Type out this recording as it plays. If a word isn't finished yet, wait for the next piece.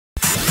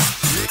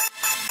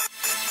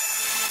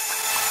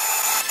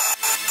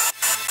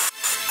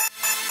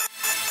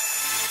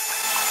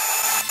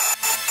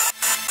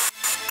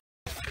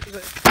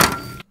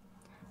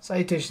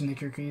Salutations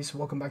NickiRickies,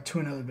 welcome back to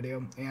another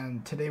video,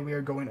 and today we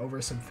are going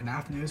over some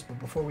FNaF news. But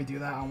before we do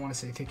that, I want to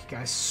say thank you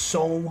guys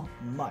so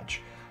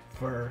much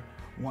for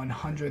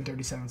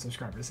 137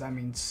 subscribers. That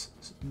means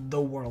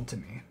the world to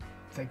me.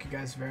 Thank you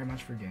guys very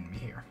much for getting me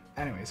here.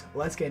 Anyways,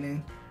 let's get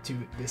into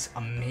this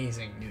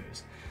amazing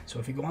news. So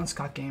if you go on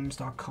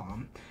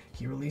scottgames.com,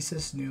 he released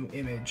this new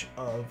image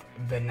of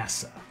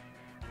Vanessa.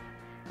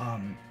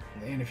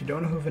 And if you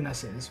don't know who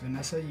Vanessa is,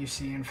 Vanessa you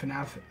see in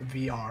FNaF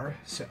VR,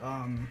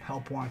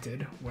 Help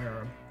Wanted,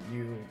 where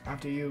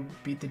after you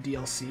beat the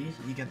DLC,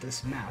 you get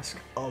this mask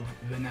of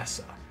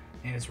Vanessa,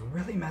 and it's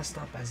really messed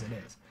up as it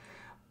is.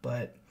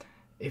 But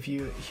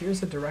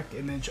here's a direct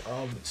image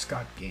of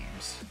Scott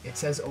Games. It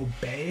says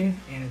obey,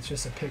 and it's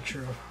just a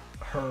picture of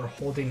her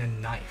holding a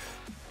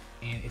knife,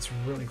 and it's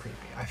really creepy.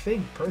 I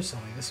think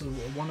personally this is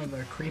one of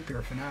the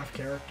creepier FNaF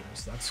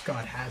characters that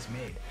Scott has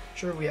made.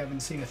 Sure, we haven't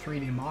seen a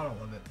 3D model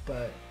of it,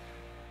 but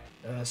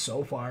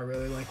so far I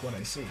really like what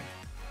I see.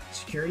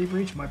 Security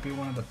Breach might be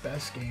one of the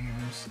best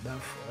games that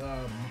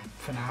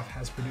FNaF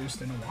has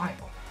produced in a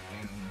while,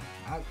 and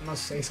I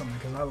must say something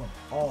because I love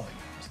all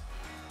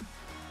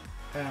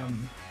the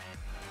games.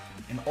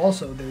 And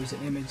also there's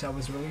an image that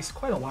was released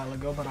quite a while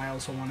ago, but I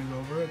also want to go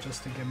over it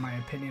just to give my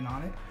opinion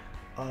on it,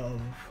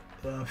 of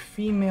the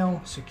female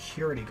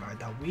security guard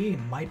that we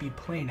might be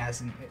playing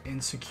as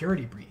in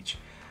Security Breach.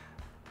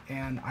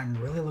 And I'm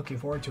really looking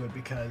forward to it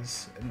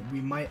because we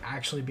might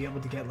actually be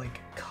able to get like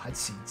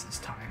cutscenes this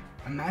time.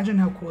 Imagine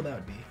how cool that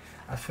would be.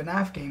 A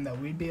FNaF game that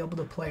we'd be able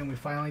to play and we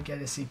finally get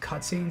to see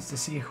cutscenes to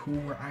see who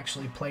we're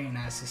actually playing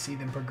as, to see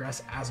them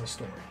progress as a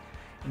story.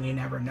 And you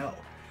never know.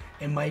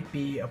 It might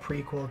be a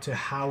prequel to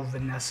how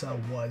Vanessa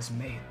was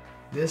made.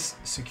 This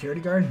security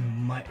guard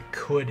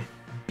could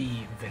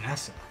be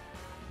Vanessa.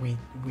 We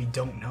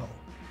don't know.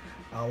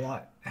 A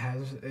lot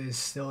is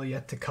still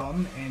yet to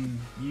come, and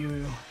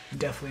you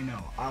definitely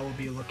know I will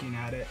be looking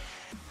at it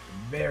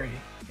very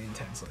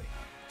intensely.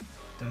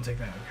 Don't take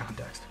that out of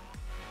context.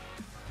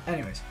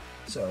 Anyways,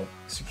 so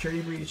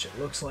Security Breach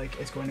looks like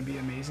it's going to be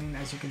amazing.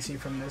 As you can see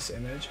from this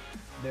image,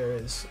 there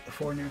is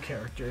 4 new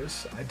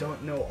characters. I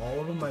don't know all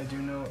of them, but I do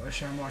know a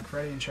Shamrock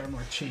Freddy and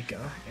Shamrock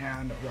Chica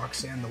and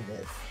Roxanne the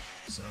Wolf.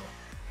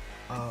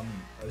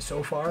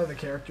 So far the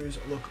characters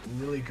look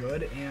really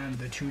good, and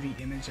the 2D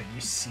image that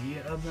you see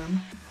of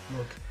them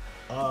look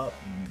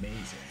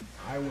amazing.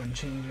 I wouldn't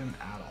change them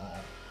at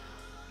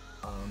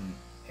all.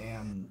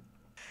 And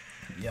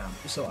yeah,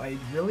 so I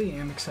really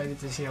am excited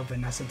to see how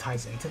Vanessa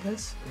ties into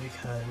this,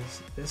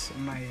 because this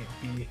might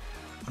be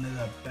one of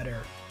the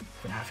better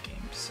FNaF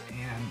games.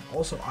 And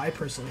also I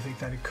personally think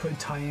that it could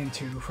tie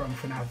into from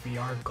FNaF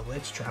VR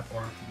Glitch Trap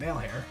or Male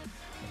Hair,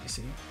 let me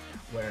see,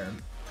 where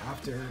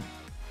after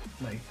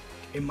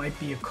it might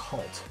be a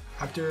cult.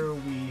 After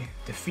we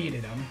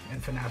defeated him in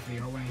FNaF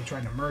VR when he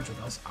tried to merge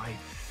with us, I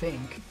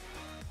think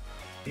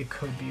it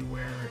could be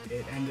where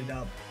it ended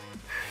up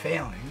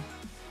failing,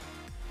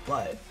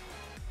 but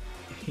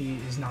he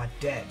is not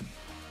dead,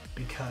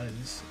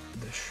 because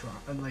the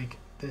shrine,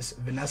 this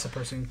Vanessa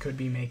person could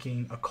be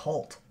making a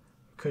cult,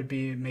 could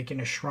be making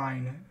a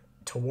shrine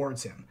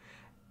towards him.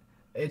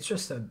 It's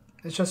just a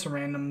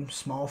random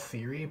small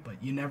theory,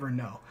 but you never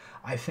know.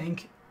 I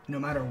think no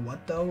matter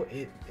what though,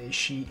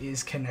 she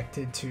is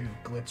connected to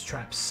Glitch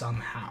Trap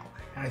somehow,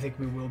 and I think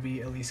we will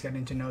be at least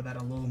getting to know that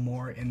a little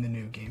more in the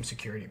new game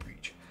Security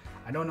Breach.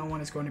 I don't know when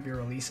it's going to be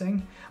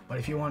releasing, but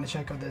if you want to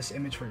check out this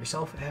image for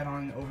yourself, head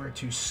on over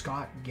to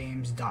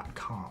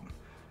scottgames.com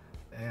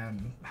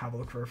and have a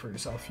look for it for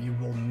yourself. You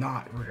will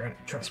not regret it,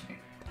 trust me.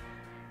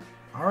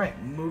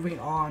 Alright, moving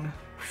on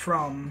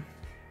from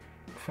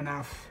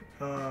FNaF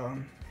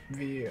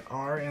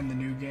VR and the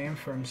new game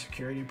from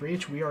Security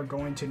Breach, we are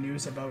going to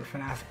news about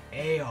FNaF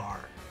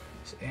AR,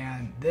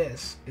 and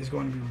this is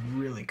going to be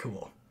really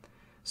cool.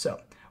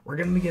 So we're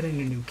going to be getting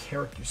a new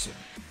character soon,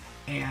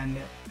 and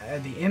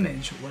the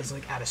image was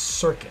like at a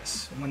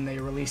circus when they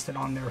released it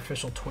on their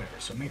official Twitter.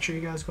 So make sure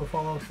you guys go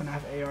follow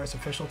FNaF AR's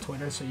official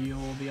Twitter, so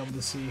you'll be able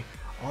to see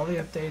all the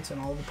updates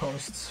and all the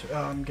posts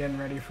getting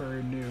ready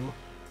for new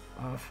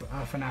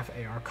FNaF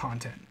AR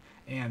content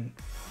and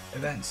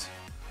events.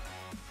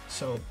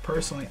 So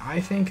personally,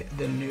 I think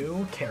the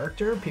new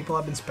character, people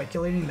have been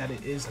speculating that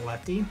it is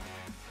Lefty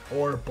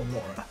or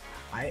Ballora.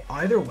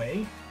 Either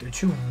way, they're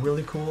 2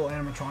 really cool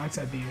animatronics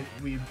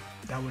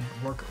that would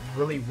work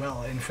really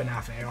well in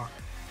FNaF AR,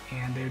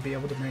 and they would be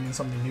able to bring in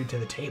something new to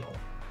the table.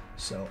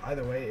 So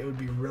either way, it would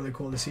be really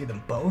cool to see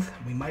them both.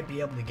 We might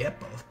be able to get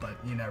both, but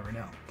you never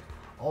know.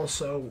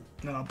 Also,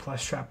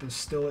 Plush Trap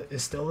still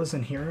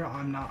isn't here.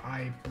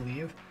 I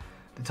believe.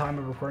 The time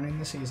of recording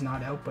this, he's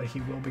not out, but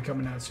he will be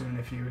coming out soon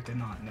if you did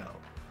not know.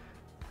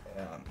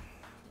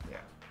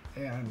 Yeah,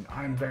 and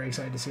I'm very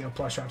excited to see how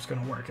Plush Trap's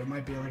going to work. It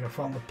might be like a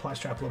fun with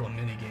Plush Trap little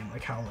mini game,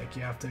 like how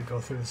you have to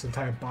go through this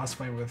entire boss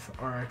fight with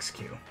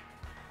RXQ.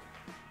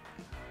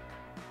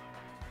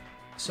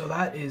 So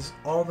that is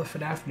all the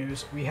FNaF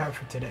news we have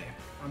for today.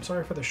 I'm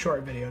sorry for the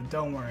short video,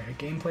 don't worry, a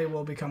gameplay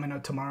will be coming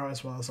out tomorrow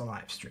as well as a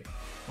live stream.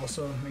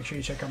 Also, make sure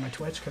you check out my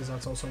Twitch, because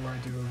that's also where I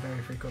do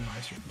very frequent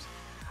live streams.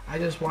 I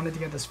just wanted to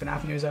get this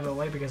FNaF news out of the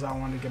way because I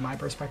wanted to get my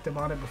perspective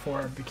on it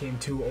before it became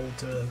too old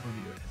to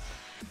review it.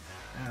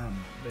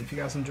 But if you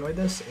guys enjoyed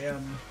this,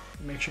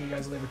 make sure you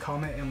guys leave a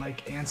comment and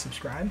like and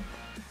subscribe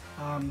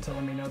to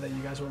let me know that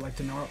you guys would like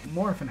to know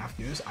more FNaF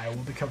news. I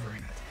will be covering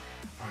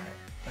it. Alright,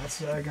 that's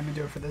going to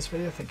do it for this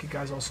video. Thank you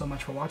guys all so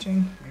much for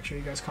watching. Make sure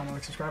you guys comment,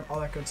 like, subscribe, all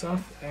that good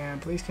stuff.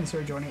 And please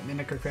consider joining the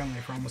NickiRickies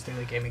family for almost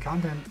daily gaming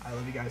content. I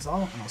love you guys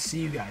all, and I'll see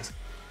you guys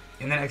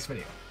in the next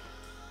video.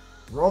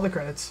 Roll the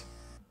credits.